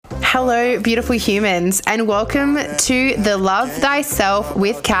Hello, beautiful humans, and welcome to the Love Thyself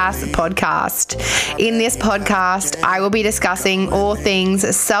with Cass podcast. In this podcast, I will be discussing all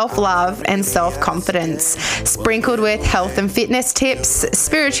things self-love and self-confidence, sprinkled with health and fitness tips,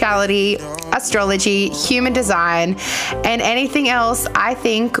 spirituality, astrology, human design, and anything else I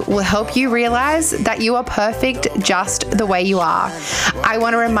think will help you realize that you are perfect just the way you are. I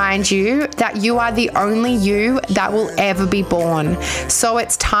want to remind you that you are the only you that will ever be born. So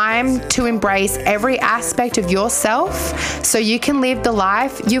it's time to embrace every aspect of yourself so you can live the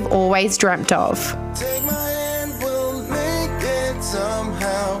life you've always dreamt of. Take my hand, we'll make it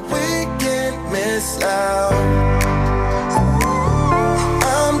somehow. We can't miss out.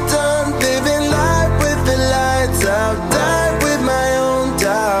 I'm done living life with the lights out. Die with my own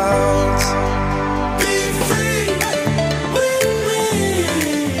doubts. Be free with me.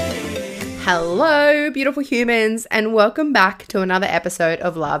 Hello, beautiful humans, and welcome back to another episode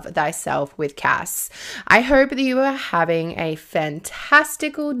of Love Thyself with Cass. I hope that you are having a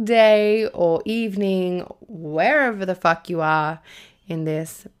fantastical day or evening, wherever the fuck you are in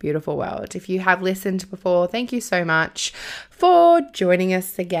this beautiful world. If you have listened before, thank you so much for joining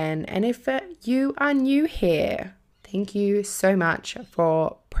us again. And if you are new here, thank you so much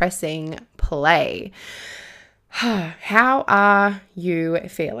for pressing play. How are you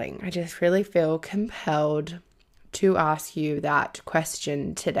feeling? I just really feel compelled to ask you that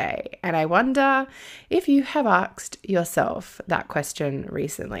question today. And I wonder if you have asked yourself that question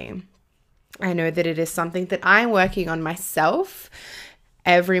recently. I know that it is something that I'm working on myself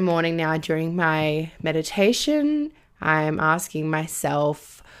every morning now during my meditation. I'm asking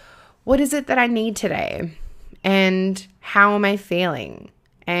myself, what is it that I need today? And how am I feeling?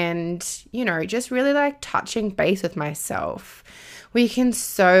 And, just really like touching base with myself. We can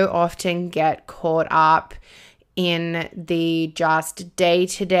so often get caught up in the just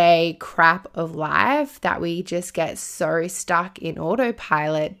day-to-day crap of life that we just get so stuck in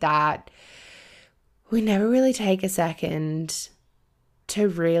autopilot that we never really take a second to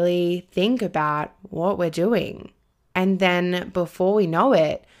really think about what we're doing. And then before we know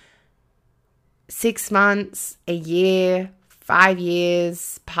it, 6 months, a year, 5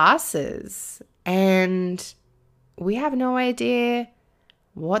 years passes and we have no idea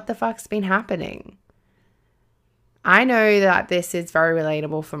what the fuck's been happening. I know that this is very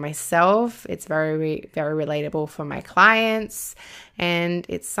relatable for myself. It's very, very relatable for my clients. And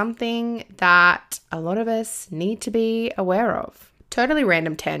it's something that a lot of us need to be aware of. Totally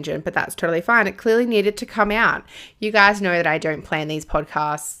random tangent, but that's totally fine. It clearly needed to come out. You guys know that I don't plan these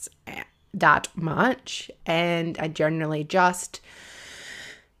podcasts that much, and I generally just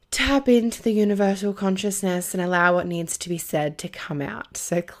tap into the universal consciousness and allow what needs to be said to come out.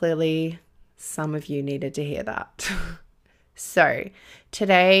 So clearly some of you needed to hear that. So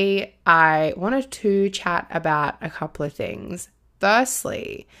today I wanted to chat about a couple of things.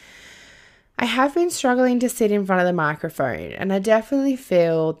 Firstly, I have been struggling to sit in front of the microphone, and I definitely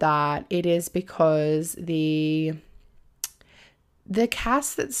feel that it is because the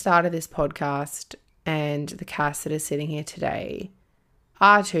Cass that started this podcast and the Cass that is sitting here today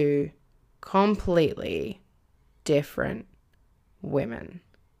are two completely different women.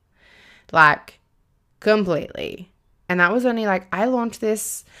 Like, completely. And that was only I launched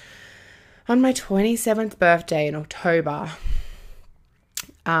this on my 27th birthday in October.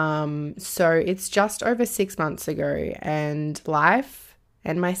 So it's just over 6 months ago, and life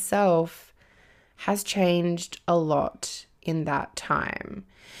and myself has changed a lot in that time.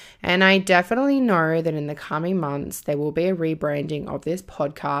 And I definitely know that in the coming months there will be a rebranding of this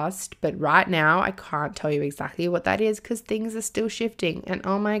podcast, but right now I can't tell you exactly what that is because things are still shifting, and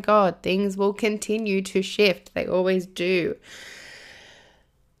oh my god, things will continue to shift. They always do.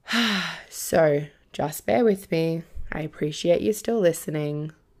 So just bear with me. I appreciate you still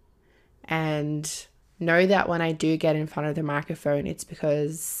listening, and know that when I do get in front of the microphone, it's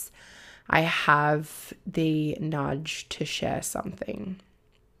because I have the nudge to share something,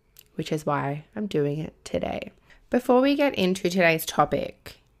 which is why I'm doing it today. Before we get into today's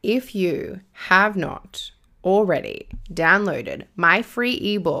topic, if you have not already downloaded my free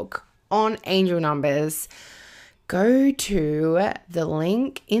ebook on angel numbers, go to the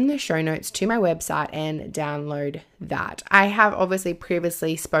link in the show notes to my website and download that. I have obviously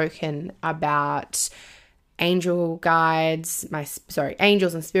previously spoken about angels and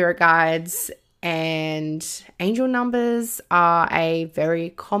spirit guides, and angel numbers are a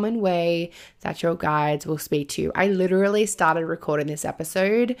very common way that your guides will speak to you. I literally started recording this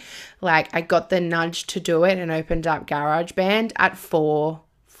episode, I got the nudge to do it and opened up GarageBand at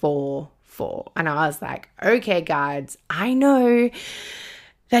 4:44, and I was like, okay guides, I know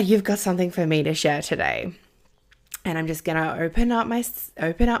that you've got something for me to share today. And I'm just going to open up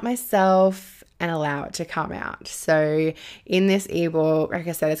myself and allow it to come out. So in this ebook, like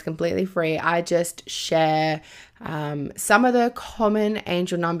I said, it's completely free. I just share some of the common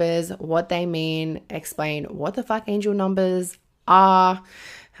angel numbers, what they mean, explain what the fuck angel numbers are.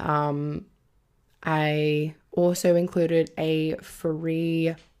 I also included a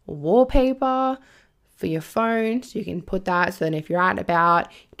free wallpaper for your phone, so you can put that, so then if you're out and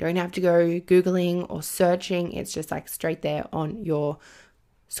about, you don't have to go Googling or searching. It's just like straight there on your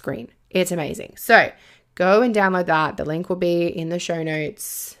screen. It's amazing. So go and download that. The link will be in the show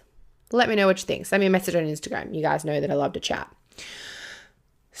notes. Let me know what you think. Send me a message on Instagram. You guys know that I love to chat.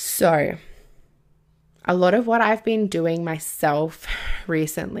 So a lot of what I've been doing myself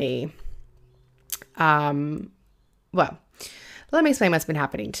recently, well, let me explain what's been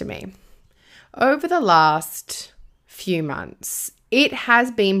happening to me. Over the last few months, it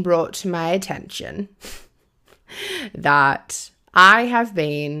has been brought to my attention that I have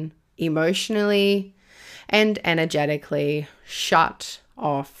been emotionally and energetically shut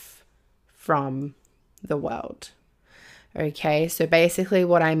off from the world. Okay, so basically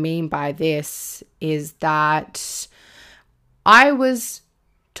what I mean by this is that I was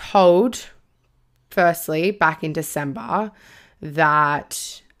told, firstly, back in December,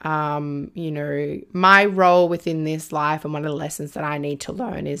 that my role within this life and one of the lessons that I need to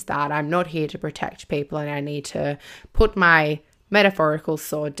learn is that I'm not here to protect people, and I need to put my metaphorical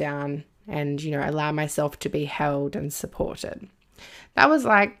sword down and, allow myself to be held and supported. That was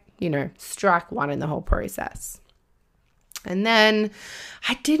like, strike one in the whole process. And then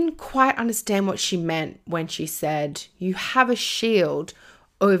I didn't quite understand what she meant when she said, you have a shield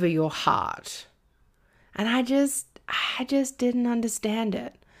over your heart. And I just didn't understand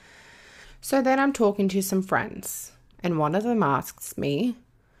it. So then I'm talking to some friends, and one of them asks me,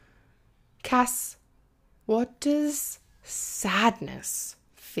 Cass, what does sadness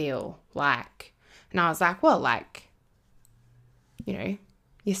feel like? And I was like, well,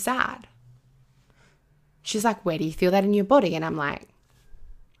 you're sad. She's like, where do you feel that in your body? And I'm like,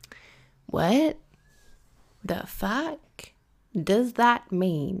 what the fuck does that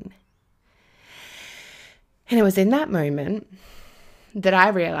mean? And it was in that moment that I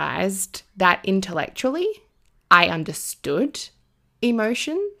realized that intellectually I understood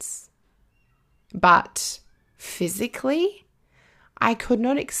emotions, but physically I could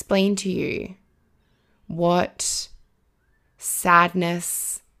not explain to you what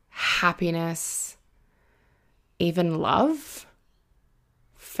sadness, happiness, even love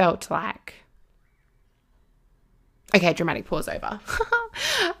felt like. Okay, dramatic pause over.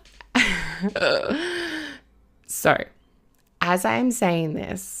 So, as I am saying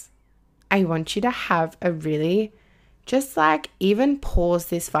this, I want you to have a really, just even pause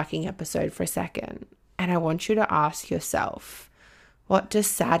this fucking episode for a second. And I want you to ask yourself, what does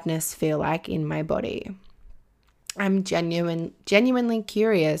sadness feel like in my body? I'm genuinely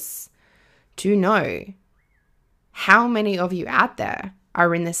curious to know how many of you out there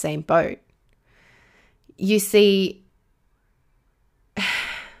are in the same boat. You see,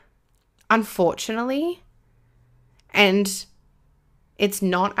 unfortunately, and it's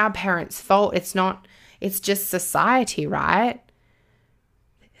not our parents' fault. It's just society, right?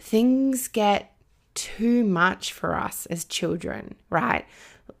 Things get too much for us as children, right?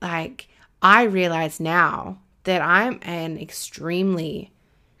 I realize now that I'm an extremely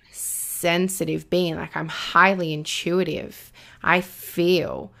sensitive being. I'm highly intuitive. I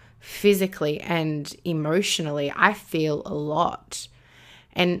feel physically and emotionally. I feel a lot.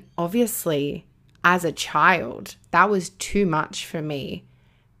 And obviously, as a child, that was too much for me.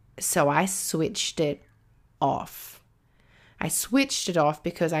 So I switched it off. I switched it off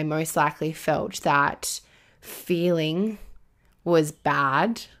because I most likely felt that feeling was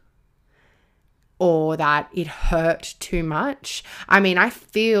bad or that it hurt too much. I mean, I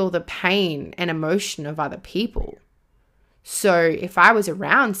feel the pain and emotion of other people. So if I was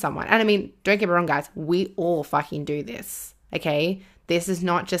around someone, and I mean, don't get me wrong, guys, we all fucking do this, okay? This is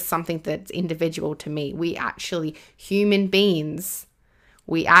not just something that's individual to me. We actually, human beings,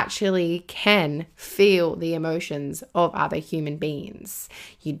 we actually can feel the emotions of other human beings.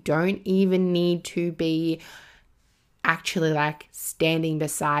 You don't even need to be actually standing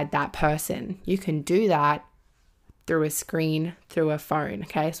beside that person. You can do that through a screen, through a phone,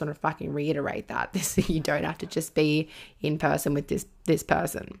 okay? I just want to fucking reiterate that. You don't have to just be in person with this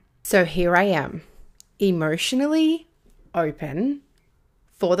person. So here I am, emotionally open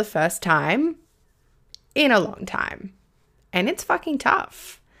for the first time in a long time. And it's fucking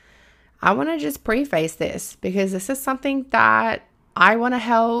tough. I want to just preface this because this is something that I want to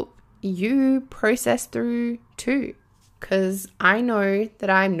help you process through too, because I know that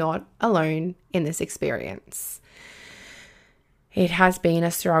I'm not alone in this experience. It has been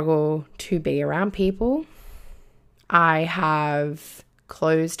a struggle to be around people. I have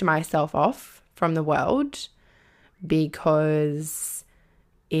closed myself off from the world because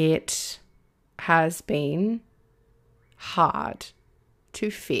it has been hard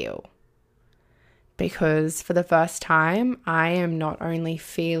to feel. Because for the first time, I am not only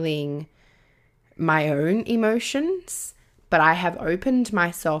feeling my own emotions, but I have opened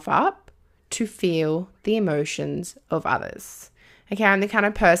myself up to feel the emotions of others. Okay, I'm the kind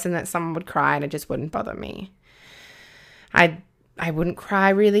of person that someone would cry and it just wouldn't bother me. I wouldn't cry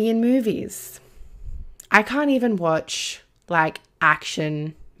really in movies. I can't even watch like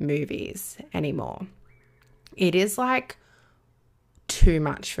action movies anymore. It is like too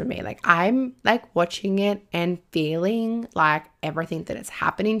much for me. Like I'm like watching it and feeling like everything that is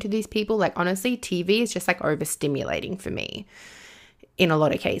happening to these people. Like honestly, TV is just like overstimulating for me in a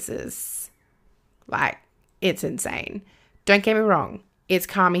lot of cases. Like it's insane. Don't get me wrong. It's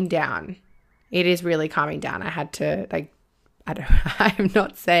calming down. It is really calming down. I had to like, I'm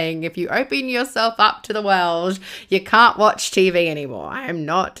not saying if you open yourself up to the world, you can't watch TV anymore. I am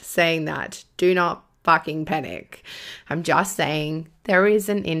not saying that. Do not fucking panic. I'm just saying there is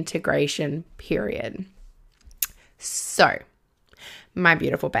an integration period. So, my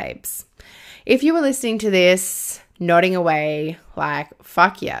beautiful babes, if you were listening to this, nodding away like,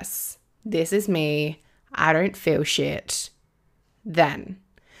 fuck yes, this is me, I don't feel shit, then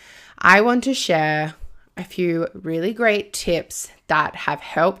I want to share a few really great tips that have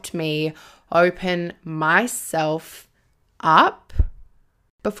helped me open myself up.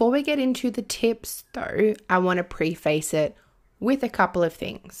 Before we get into the tips though, I want to preface it with a couple of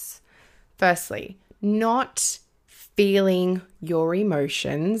things. Firstly, not feeling your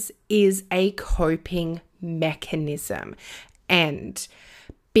emotions is a coping mechanism, and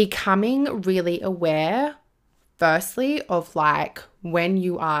becoming really aware firstly of like when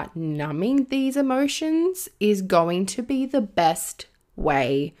you are numbing these emotions is going to be the best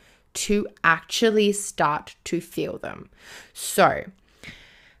way to actually start to feel them. So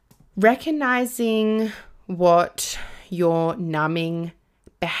recognizing what your numbing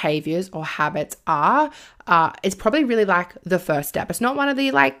behaviors or habits are is probably really like the first step. It's not one of the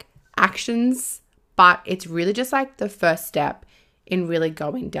like actions, but it's really just like the first step in really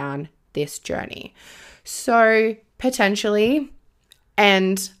going down this journey. So potentially,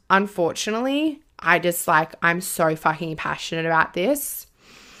 and unfortunately, I'm so fucking passionate about this.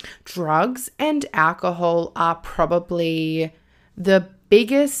 Drugs and alcohol are probably the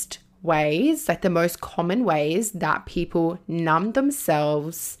biggest ways, like the most common ways that people numb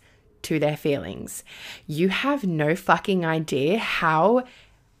themselves to their feelings. You have no fucking idea how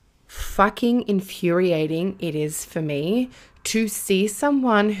fucking infuriating it is for me to see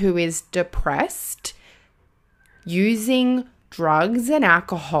someone who is depressed using drugs and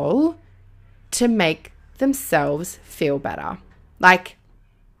alcohol to make themselves feel better. Like,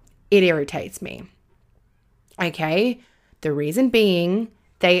 it irritates me. Okay? The reason being,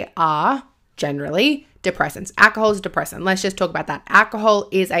 they are generally depressants. Alcohol is a depressant. Let's just talk about that. Alcohol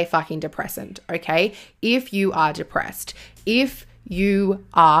is a fucking depressant, okay? If you are depressed, if you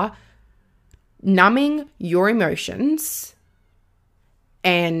are numbing your emotions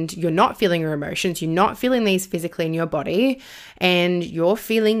and you're not feeling your emotions, you're not feeling these physically in your body, and you're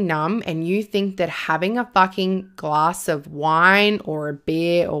feeling numb, and you think that having a fucking glass of wine or a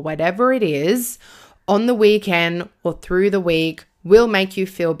beer or whatever it is on the weekend or through the week will make you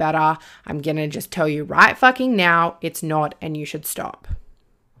feel better, I'm gonna just tell you right fucking now, it's not, and you should stop.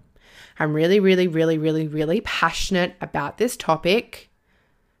 I'm really, really, really, really, really passionate about this topic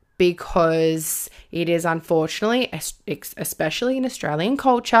because it is unfortunately, especially in Australian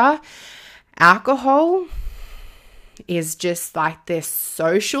culture, alcohol is just like this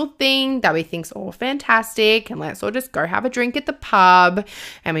social thing that we think's all fantastic, and let's all just go have a drink at the pub,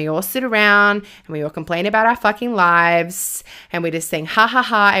 and we all sit around and we all complain about our fucking lives, and we just think, ha ha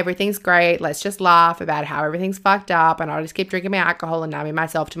ha, everything's great, let's just laugh about how everything's fucked up, and I'll just keep drinking my alcohol and numbing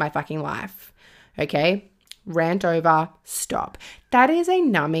myself to my fucking life. Okay? Rant over, stop. That is a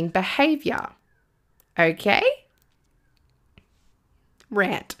numbing behavior. Okay?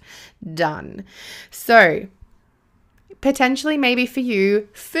 Rant. Done. So, potentially maybe for you,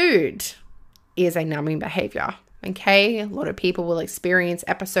 food is a numbing behavior. Okay, a lot of people will experience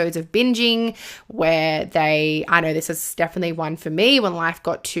episodes of binging where I know this is definitely one for me when life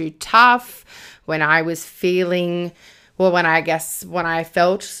got too tough, when I was feeling, when I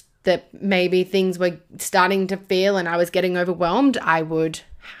felt that maybe things were starting to feel and I was getting overwhelmed, I would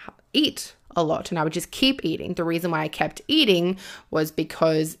eat a lot and I would just keep eating. The reason why I kept eating was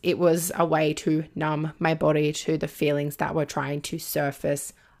because it was a way to numb my body to the feelings that were trying to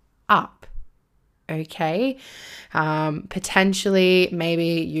surface up. Okay. Potentially, maybe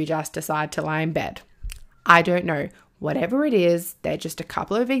you just decide to lie in bed. I don't know. Whatever it is, they're just a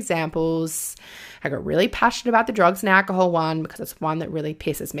couple of examples. I got really passionate about the drugs and alcohol one because it's one that really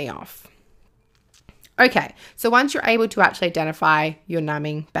pisses me off. Okay, so once you're able to actually identify your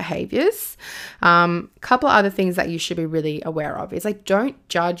numbing behaviors, a couple of other things that you should be really aware of is like, don't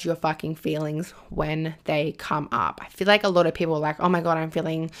judge your fucking feelings when they come up. I feel like a lot of people are like, oh my God, I'm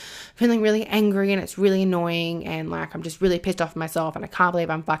feeling really angry and it's really annoying and like I'm just really pissed off at myself and I can't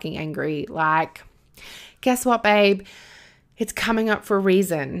believe I'm fucking angry. Like, guess what, babe? It's coming up for a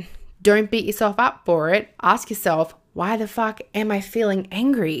reason. Don't beat yourself up for it. Ask yourself, why the fuck am I feeling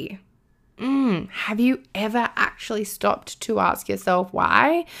angry? Have you ever actually stopped to ask yourself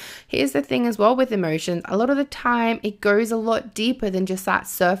why? Here's the thing as well with emotions. A lot of the time, it goes a lot deeper than just that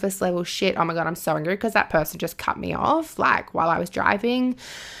surface level shit. Oh my God, I'm so angry because that person just cut me off, like while I was driving.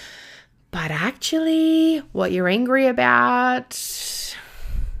 But actually, what you're angry about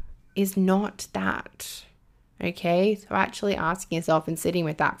is not that. Okay, so actually asking yourself and sitting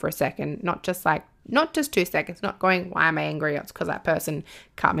with that for a second, not just 2 seconds, not going, why am I angry? It's because that person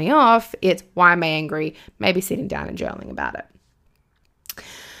cut me off. It's why am I angry? Maybe sitting down and journaling about it.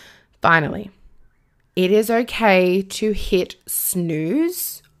 Finally, it is okay to hit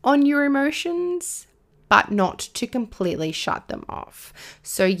snooze on your emotions, but not to completely shut them off.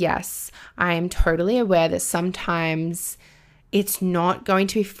 So yes, I am totally aware that sometimes it's not going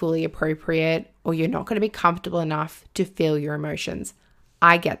to be fully appropriate or you're not going to be comfortable enough to feel your emotions.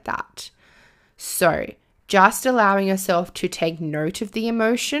 I get that. So just allowing yourself to take note of the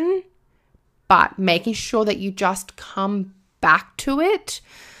emotion, but making sure that you just come back to it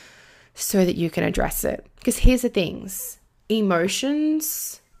so that you can address it. Because here's the things,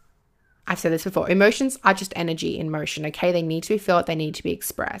 emotions, I've said this before, emotions are just energy in motion, okay? They need to be felt, they need to be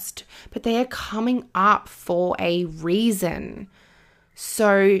expressed, but they are coming up for a reason.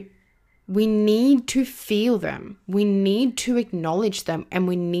 So we need to feel them, we need to acknowledge them, and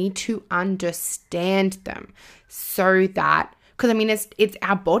we need to understand them so that, because I mean, it's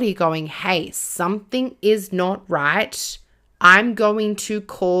our body going, hey, something is not right. I'm going to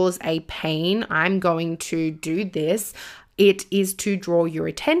cause a pain. I'm going to do this. It is to draw your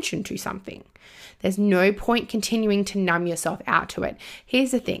attention to something. There's no point continuing to numb yourself out to it.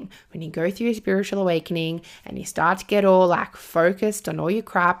 Here's the thing. When you go through your spiritual awakening and you start to get all like focused on all your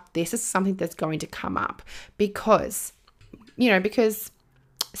crap, this is something that's going to come up because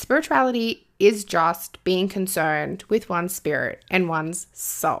spirituality is just being concerned with one's spirit and one's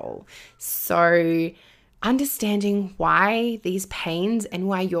soul. So understanding why these pains and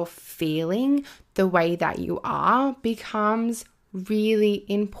why you're feeling the way that you are becomes really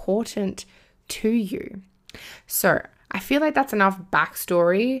important to you. So I feel like that's enough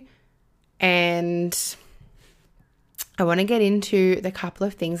backstory, and I want to get into the couple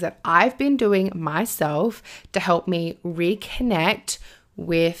of things that I've been doing myself to help me reconnect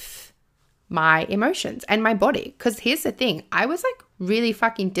with my emotions and my body. Because here's the thing, I was like really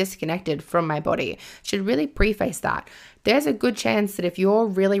fucking disconnected from my body. Should really preface that. There's a good chance that if you're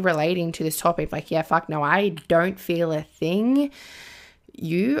really relating to this topic, like, yeah, fuck no, I don't feel a thing,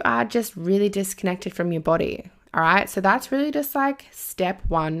 you are just really disconnected from your body. All right. So that's really just like step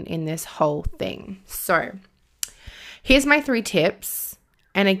one in this whole thing. So here's my 3 tips.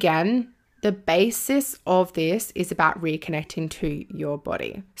 And again, the basis of this is about reconnecting to your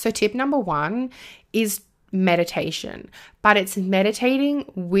body. So tip number 1 is meditation, but it's meditating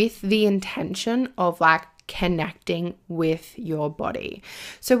with the intention of like connecting with your body.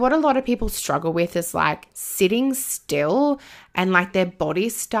 So what a lot of people struggle with is like sitting still and like their body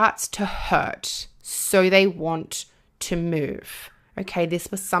starts to hurt, so they want to move. Okay, this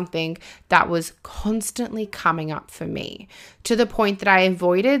was something that was constantly coming up for me, to the point that I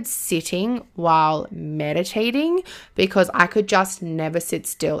avoided sitting while meditating because I could just never sit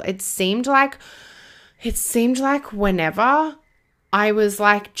still. It seemed like whenever I was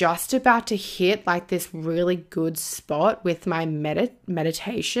like just about to hit like this really good spot with my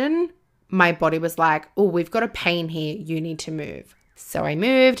meditation, my body was like, oh, we've got a pain here. You need to move. So I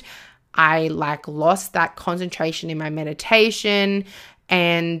moved. I like lost that concentration in my meditation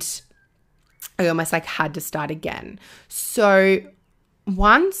and I almost like had to start again. So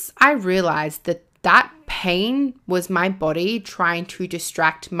once I realized that that pain was my body trying to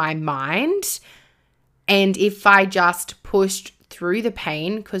distract my mind, and if I just pushed through the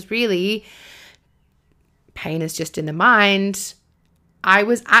pain, because really pain is just in the mind, I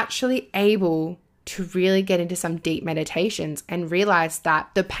was actually able to really get into some deep meditations and realize that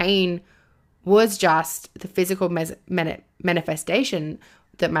the pain was just the physical manifestation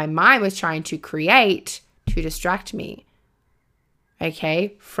that my mind was trying to create to distract me,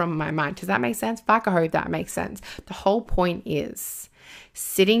 okay, from my mind. Does that make sense? Fuck, I hope that makes sense. The whole point is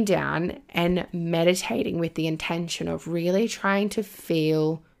sitting down and meditating with the intention of really trying to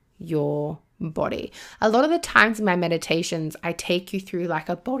feel your body. A lot of the times in my meditations, I take you through like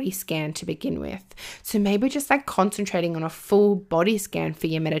a body scan to begin with. So maybe just like concentrating on a full body scan for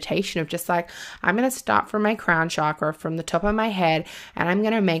your meditation of just like, I'm going to start from my crown chakra, from the top of my head, and I'm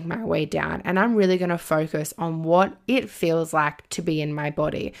going to make my way down. And I'm really going to focus on what it feels like to be in my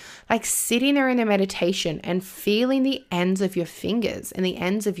body. Like sitting there in the meditation and feeling the ends of your fingers and the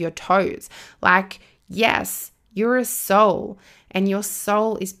ends of your toes. Like, yes, you're a soul. And your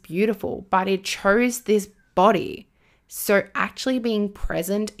soul is beautiful, but it chose this body. So actually being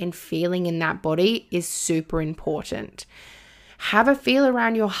present and feeling in that body is super important. Have a feel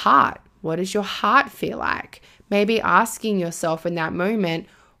around your heart. What does your heart feel like? Maybe asking yourself in that moment,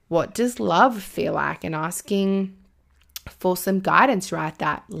 what does love feel like? And asking for some guidance around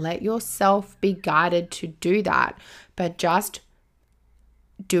that. Let yourself be guided to do that. But just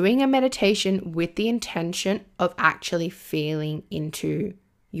doing a meditation with the intention of actually feeling into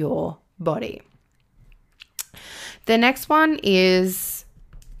your body. The next one is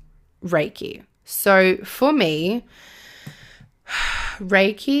Reiki. So for me,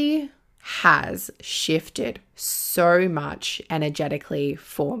 Reiki has shifted so much energetically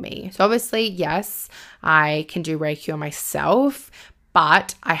for me. So obviously, yes, I can do Reiki on myself,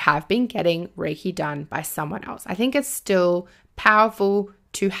 but I have been getting Reiki done by someone else. I think it's still powerful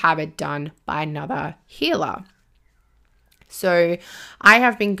to have it done by another healer. So I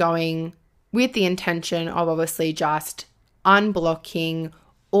have been going with the intention of obviously just unblocking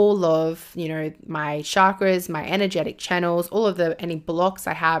all of, my chakras, my energetic channels, all of any blocks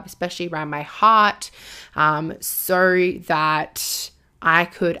I have, especially around my heart, so that I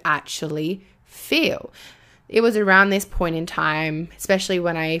could actually feel. It was around this point in time, especially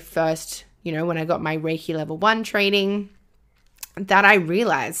when I first, when I got my Reiki level 1 training, that I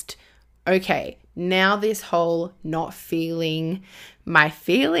realized, okay, now this whole not feeling my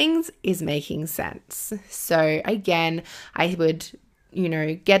feelings is making sense. So again, I would,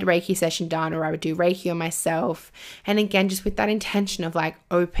 get a Reiki session done, or I would do Reiki on myself. And again, just with that intention of like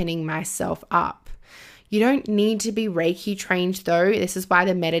opening myself up. You don't need to be Reiki trained though. This is why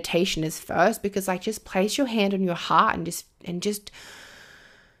the meditation is first, because like just place your hand on your heart and just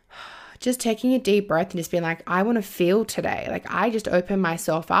taking a deep breath and just being like, I want to feel today. Like I just open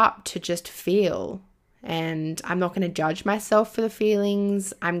myself up to just feel, and I'm not going to judge myself for the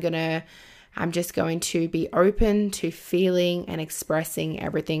feelings. I'm just going to be open to feeling and expressing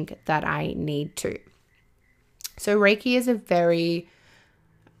everything that I need to. So Reiki is a very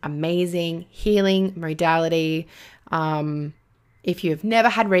amazing healing modality. If you have never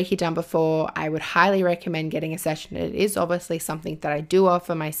had Reiki done before, I would highly recommend getting a session. It is obviously something that I do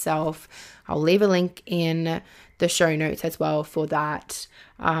offer myself. I'll leave a link in the show notes as well for that.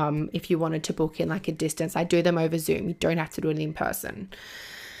 If you wanted to book in like a distance, I do them over Zoom. You don't have to do it in person.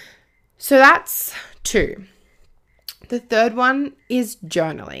 So that's 2. The third one is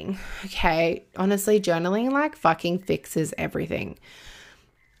journaling. Okay, honestly, journaling like fucking fixes everything.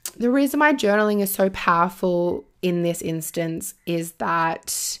 The reason why journaling is so powerful in this instance is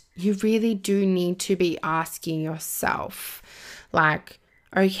that you really do need to be asking yourself, like,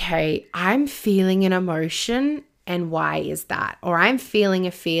 okay, I'm feeling an emotion, and why is that? Or I'm feeling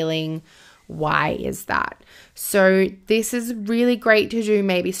a feeling, why is that? So this is really great to do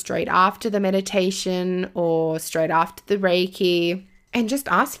maybe straight after the meditation or straight after the Reiki, and just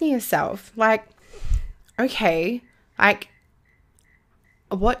asking yourself, like, okay, like,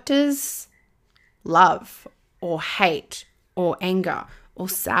 what does love or hate or anger or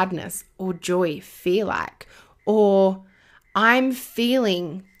sadness or joy feel like? Or I'm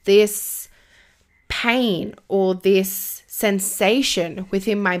feeling this pain or this sensation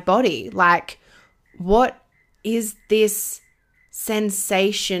within my body. Like, what is this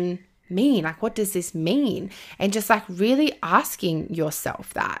sensation mean? Like, what does this mean? And just like really asking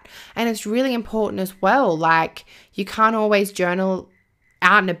yourself that. And it's really important as well. Like, you can't always journal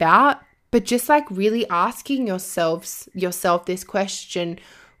out and about, but just like really asking yourself this question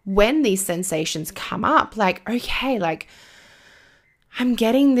when these sensations come up, like, okay, like I'm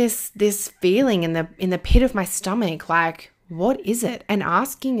getting this feeling in the pit of my stomach, like what is it? And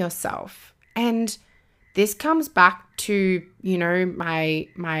asking yourself, and this comes back to, you know,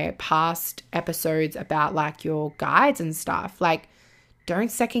 my past episodes about like your guides and stuff. Like,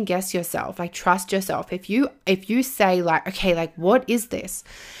 don't second guess yourself. Like, trust yourself. If you say like, okay, like, what is this?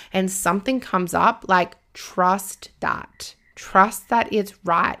 And something comes up, like, trust that. Trust that it's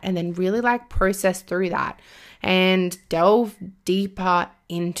right. And then really like process through that and delve deeper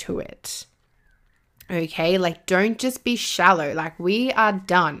into it. Okay, like, don't just be shallow. Like, we are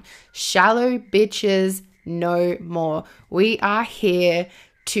done. Shallow bitches no more. We are here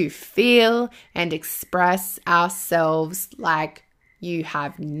to feel and express ourselves like you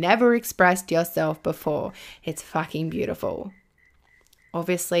have never expressed yourself before. It's fucking beautiful.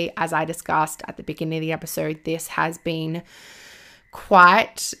 Obviously, as I discussed at the beginning of the episode, this has been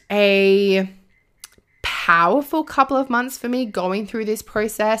quite a powerful couple of months for me going through this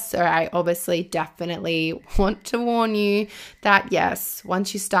process. So I obviously definitely want to warn you that yes,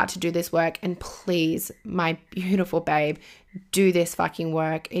 once you start to do this work, and please, my beautiful babe, do this fucking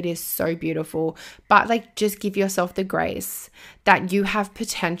work. It is so beautiful. But like, just give yourself the grace that you have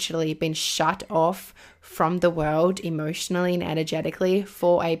potentially been shut off from the world emotionally and energetically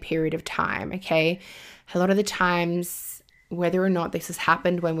for a period of time. Okay. A lot of the times, whether or not this has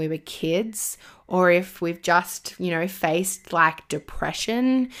happened when we were kids, or if we've just, you know, faced like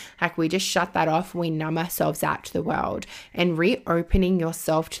depression, like we just shut that off, we numb ourselves out to the world. And reopening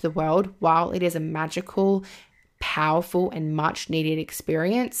yourself to the world, while it is a magical, powerful, and much needed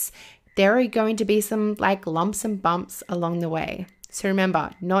experience, there are going to be some like lumps and bumps along the way. So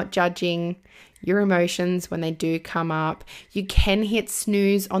remember, not judging your emotions when they do come up. You can hit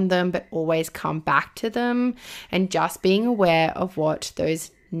snooze on them, but always come back to them, and just being aware of what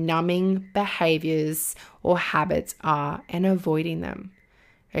those numbing behaviors or habits are and avoiding them.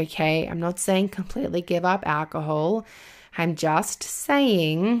 Okay, I'm not saying completely give up alcohol. I'm just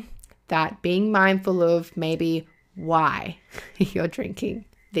saying that being mindful of maybe why you're drinking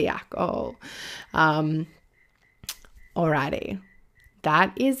the alcohol. Alrighty,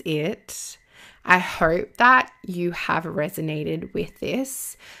 that is it. I hope that you have resonated with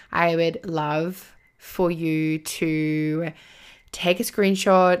this. I would love for you to take a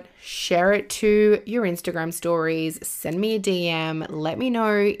screenshot, share it to your Instagram stories, send me a DM, let me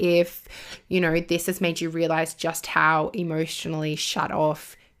know if, you know, this has made you realize just how emotionally shut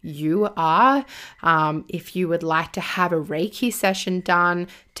off you are. If you would like to have a Reiki session done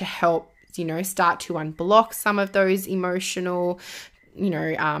to help, you know, start to unblock some of those emotional, you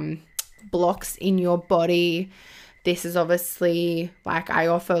know, blocks in your body. This is obviously like, I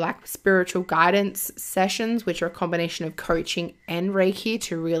offer like spiritual guidance sessions, which are a combination of coaching and Reiki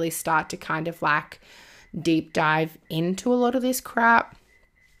to really start to kind of like deep dive into a lot of this crap.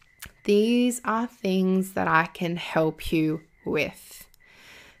 These are things that I can help you with.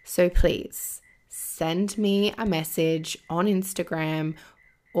 So please send me a message on Instagram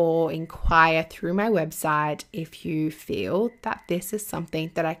or inquire through my website if you feel that this is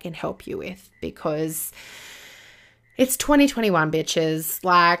something that I can help you with, because it's 2021, bitches.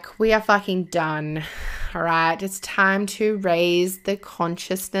 Like, we are fucking done. All right. It's time to raise the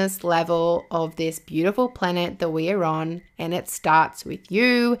consciousness level of this beautiful planet that we are on. And it starts with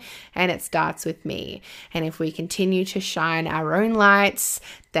you and it starts with me. And if we continue to shine our own lights,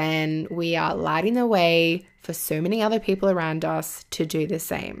 then we are lighting the way for so many other people around us to do the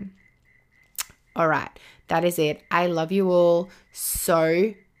same. All right. That is it. I love you all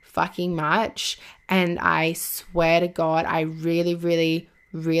so fucking much. And I swear to God, I really, really,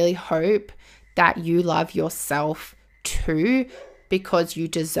 really hope that you love yourself too, because you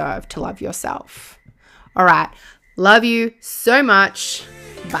deserve to love yourself. All right. Love you so much.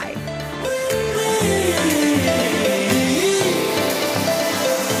 Bye.